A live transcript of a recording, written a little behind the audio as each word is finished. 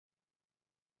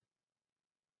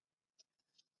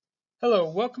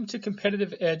Hello, welcome to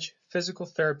Competitive Edge Physical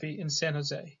Therapy in San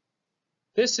Jose.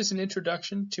 This is an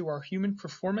introduction to our Human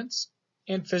Performance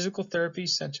and Physical Therapy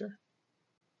Center.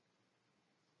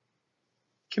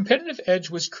 Competitive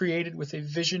Edge was created with a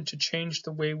vision to change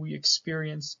the way we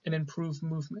experience and improve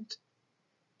movement.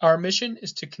 Our mission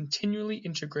is to continually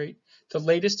integrate the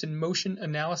latest in motion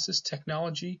analysis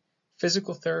technology,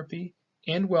 physical therapy,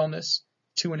 and wellness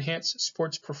to enhance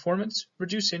sports performance,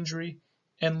 reduce injury,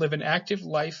 and live an active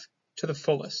life to the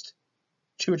fullest.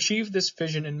 To achieve this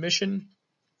vision and mission,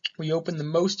 we opened the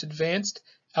most advanced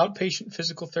outpatient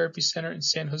physical therapy center in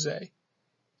San Jose.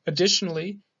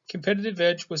 Additionally, Competitive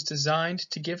Edge was designed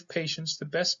to give patients the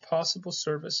best possible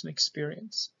service and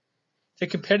experience. The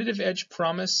Competitive Edge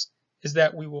promise is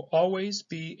that we will always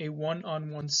be a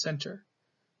one-on-one center.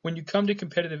 When you come to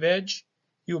Competitive Edge,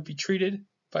 you will be treated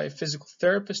by a physical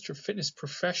therapist or fitness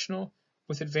professional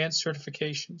with advanced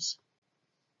certifications.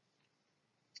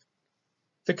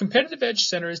 The Competitive Edge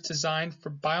Center is designed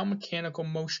for biomechanical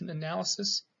motion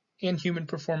analysis and human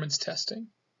performance testing.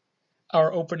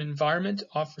 Our open environment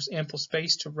offers ample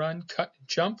space to run, cut, and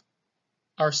jump.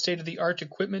 Our state-of-the-art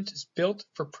equipment is built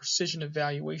for precision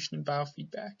evaluation and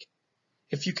biofeedback.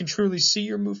 If you can truly see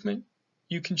your movement,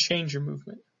 you can change your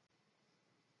movement.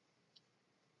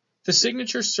 The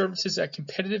signature services at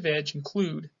Competitive Edge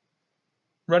include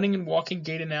running and walking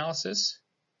gait analysis,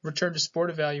 return to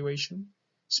sport evaluation,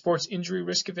 sports injury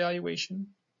risk evaluation,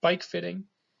 bike fitting,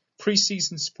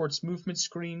 preseason sports movement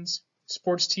screens,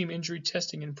 sports team injury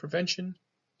testing and prevention,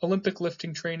 Olympic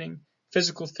lifting training,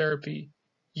 physical therapy,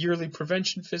 yearly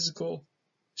prevention physical,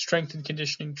 strength and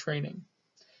conditioning training.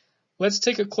 Let's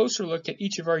take a closer look at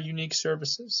each of our unique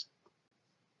services.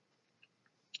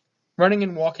 Running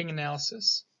and walking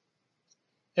analysis.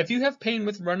 If you have pain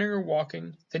with running or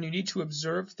walking, then you need to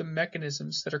observe the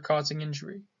mechanisms that are causing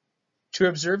injury. To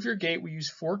observe your gait, we use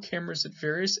 4 cameras at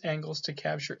various angles to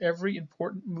capture every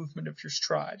important movement of your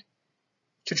stride.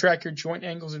 To track your joint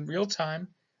angles in real time,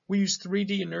 we use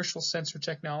 3D inertial sensor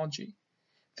technology.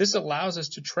 This allows us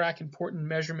to track important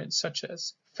measurements such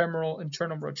as femoral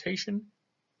internal rotation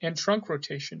and trunk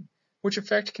rotation, which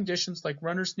affect conditions like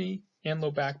runner's knee and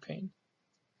low back pain.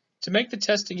 To make the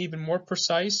testing even more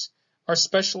precise, our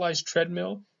specialized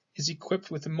treadmill is equipped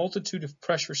with a multitude of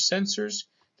pressure sensors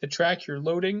that track your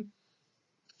loading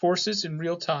forces in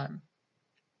real time.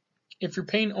 If your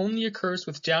pain only occurs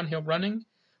with downhill running,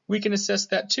 we can assess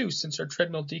that too since our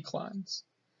treadmill declines.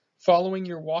 Following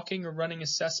your walking or running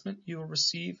assessment, you will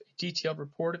receive a detailed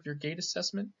report of your gait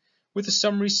assessment with a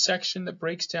summary section that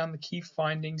breaks down the key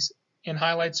findings and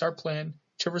highlights our plan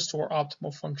to restore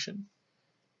optimal function.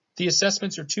 The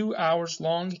assessments are 2 hours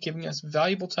long, giving us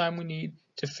valuable time we need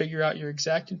to figure out your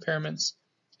exact impairments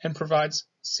and provides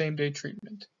same-day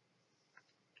treatment.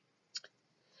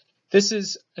 This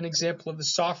is an example of the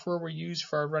software we use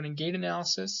for our running gait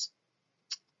analysis.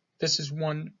 This is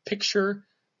one picture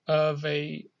of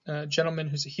a gentleman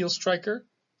who's a heel striker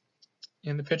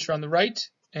in the picture on the right,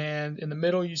 and in the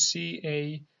middle you see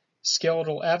a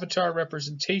skeletal avatar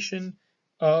representation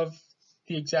of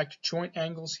the exact joint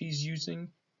angles he's using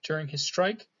during his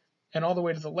strike, and all the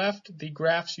way to the left, the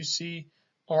graphs you see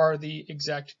are the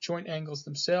exact joint angles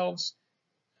themselves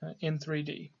in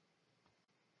 3D.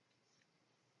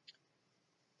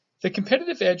 The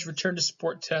Competitive Edge Return to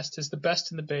Sport test is the best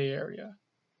in the Bay Area.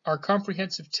 Our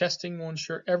comprehensive testing will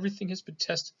ensure everything has been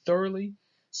tested thoroughly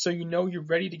so you know you're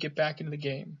ready to get back into the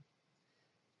game.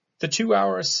 The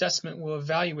 2-hour assessment will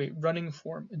evaluate running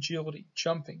form, agility,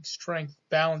 jumping, strength,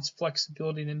 balance,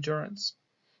 flexibility, and endurance.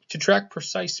 To track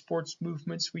precise sports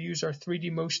movements, we use our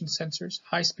 3D motion sensors,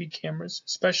 high-speed cameras,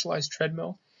 specialized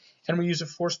treadmill, and we use a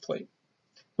force plate.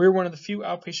 We're one of the few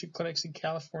outpatient clinics in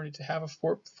California to have a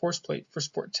force plate for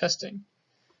sport testing,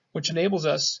 which enables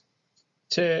us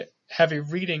to have a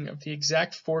reading of the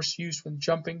exact force used when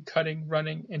jumping, cutting,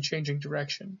 running, and changing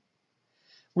direction.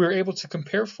 We are able to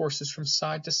compare forces from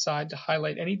side to side to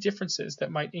highlight any differences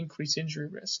that might increase injury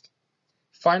risk.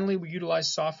 Finally, we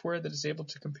utilize software that is able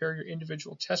to compare your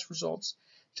individual test results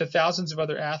to thousands of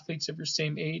other athletes of your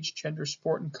same age, gender,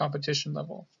 sport, and competition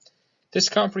level. This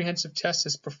comprehensive test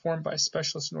is performed by a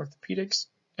specialist in orthopedics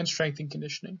and strength and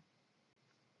conditioning.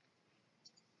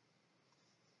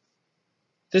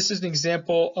 This is an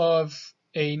example of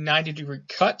a 90-degree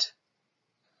cut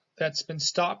that's been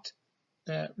stopped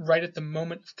right at the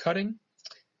moment of cutting.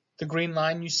 The green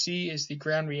line you see is the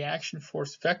ground reaction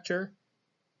force vector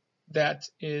that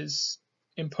is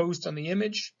imposed on the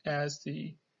image as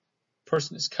the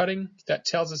person is cutting. That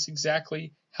tells us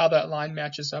exactly how that line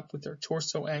matches up with their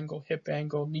torso angle, hip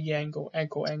angle, knee angle,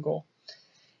 ankle angle.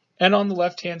 And on the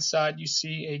left-hand side, you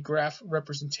see a graph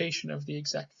representation of the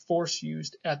exact force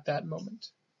used at that moment.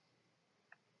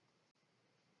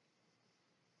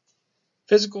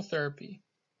 Physical therapy.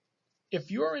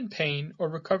 If you are in pain or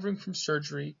recovering from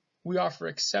surgery, we offer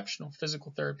exceptional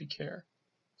physical therapy care.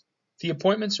 The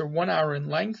appointments are 1 hour in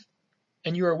length,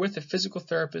 and you are with a physical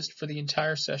therapist for the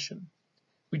entire session.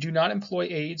 We do not employ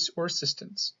aides or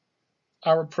assistants.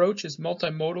 Our approach is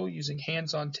multimodal, using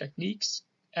hands-on techniques,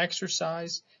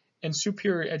 exercise, and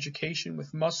superior education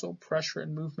with muscle, pressure,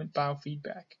 and movement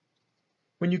biofeedback.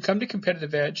 When you come to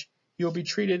Competitive Edge, you will be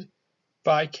treated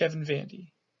by Kevin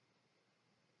Vandy.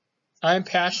 I am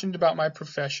passionate about my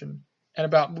profession and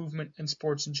about movement and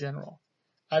sports in general.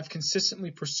 I've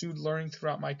consistently pursued learning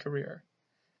throughout my career.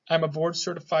 I'm a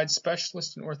board-certified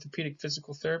specialist in orthopedic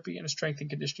physical therapy and a strength and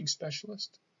conditioning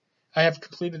specialist. I have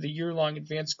completed a year-long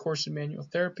advanced course in manual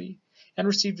therapy and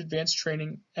received advanced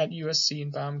training at USC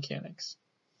in biomechanics.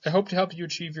 I hope to help you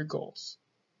achieve your goals.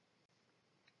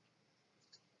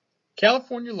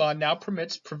 California law now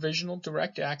permits provisional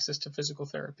direct access to physical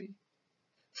therapy.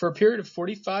 For a period of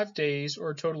 45 days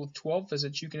or a total of 12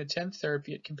 visits, you can attend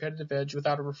therapy at Competitive Edge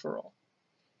without a referral.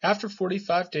 After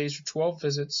 45 days or 12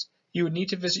 visits, you would need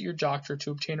to visit your doctor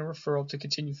to obtain a referral to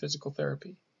continue physical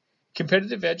therapy.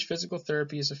 Competitive Edge Physical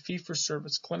Therapy is a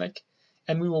fee-for-service clinic,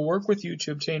 and we will work with you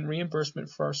to obtain reimbursement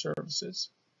for our services.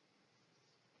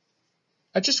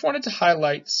 I just wanted to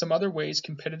highlight some other ways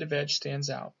Competitive Edge stands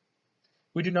out.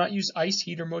 We do not use ice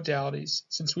heater modalities,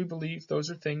 since we believe those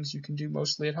are things you can do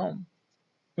mostly at home.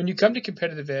 When you come to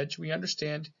Competitive Edge, we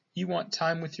understand you want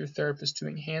time with your therapist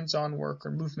doing hands-on work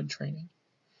or movement training.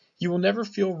 You will never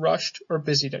feel rushed or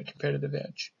busied at Competitive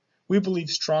Edge. We believe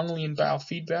strongly in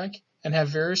biofeedback and have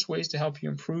various ways to help you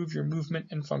improve your movement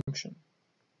and function.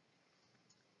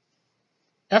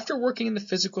 After working in the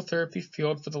physical therapy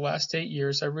field for the last 8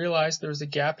 years, I realized there is a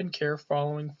gap in care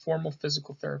following formal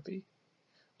physical therapy.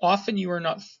 Often you are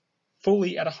not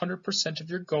fully at 100% of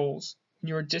your goals when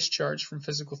you are discharged from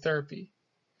physical therapy.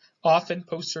 Often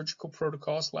post-surgical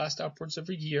protocols last upwards of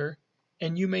a year,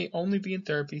 and you may only be in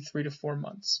therapy 3 to 4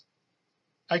 months.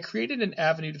 I created an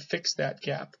avenue to fix that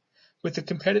gap with the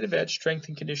Competitive Edge Strength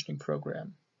and Conditioning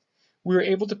Program. We were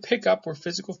able to pick up where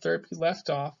physical therapy left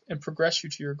off and progress you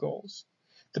to your goals.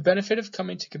 The benefit of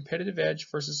coming to Competitive Edge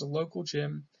versus a local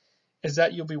gym is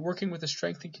that you'll be working with a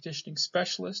strength and conditioning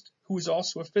specialist who is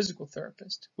also a physical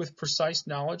therapist with precise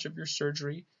knowledge of your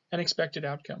surgery and expected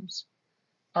outcomes.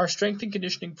 Our strength and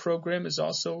conditioning program is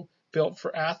also built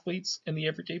for athletes and the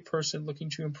everyday person looking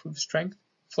to improve strength,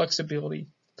 flexibility,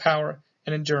 power,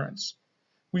 and endurance.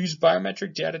 We use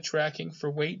biometric data tracking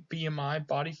for weight, BMI,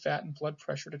 body fat, and blood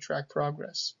pressure to track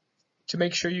progress. To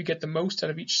make sure you get the most out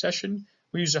of each session,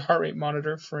 we use a heart rate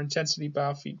monitor for intensity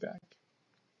biofeedback.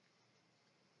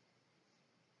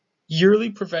 Yearly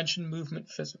prevention movement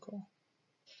physical.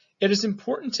 It is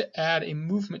important to add a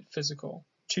movement physical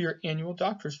to your annual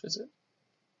doctor's visit.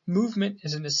 Movement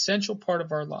is an essential part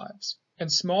of our lives,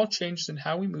 and small changes in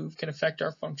how we move can affect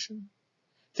our function.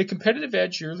 The Competitive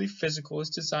Edge Yearly Physical is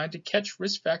designed to catch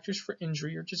risk factors for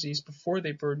injury or disease before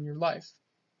they burden your life.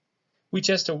 We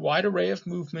test a wide array of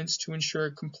movements to ensure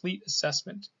a complete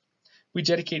assessment. We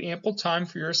dedicate ample time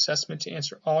for your assessment to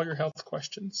answer all your health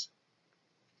questions.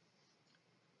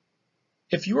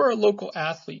 If you are a local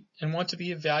athlete and want to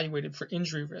be evaluated for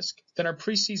injury risk, then our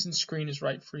preseason screen is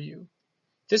right for you.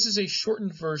 This is a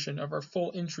shortened version of our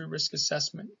full injury risk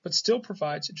assessment, but still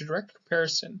provides a direct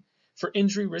comparison for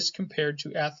injury risk compared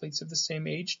to athletes of the same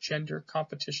age, gender,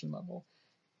 competition level,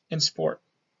 and sport.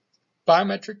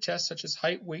 Biometric tests such as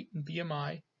height, weight, and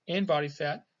BMI, and body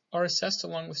fat are assessed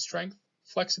along with strength,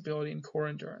 flexibility, and core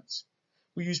endurance.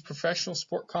 We use professional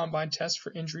sport combine tests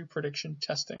for injury prediction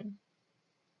testing.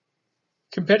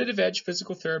 Competitive Edge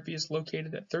Physical Therapy is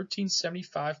located at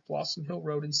 1375 Blossom Hill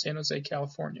Road in San Jose,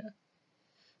 California.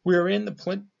 We are in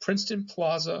the Princeton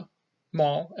Plaza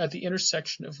Mall at the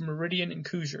intersection of Meridian and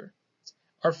Cougar.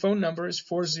 Our phone number is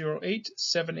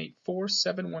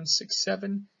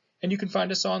 408-784-7167, and you can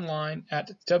find us online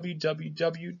at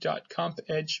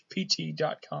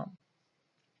www.compedgept.com.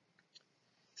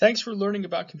 Thanks for learning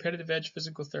about Competitive Edge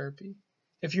Physical Therapy.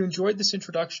 If you enjoyed this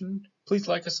introduction, please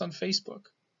like us on Facebook.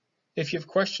 If you have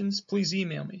questions, please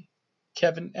email me,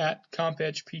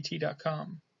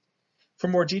 kevin@compedgept.com. For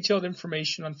more detailed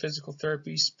information on physical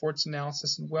therapy, sports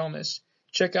analysis, and wellness,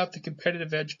 check out the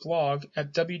Competitive Edge blog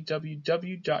at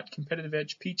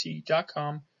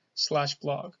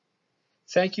www.competitiveedgept.com/blog.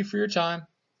 Thank you for your time,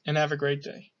 and have a great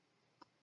day.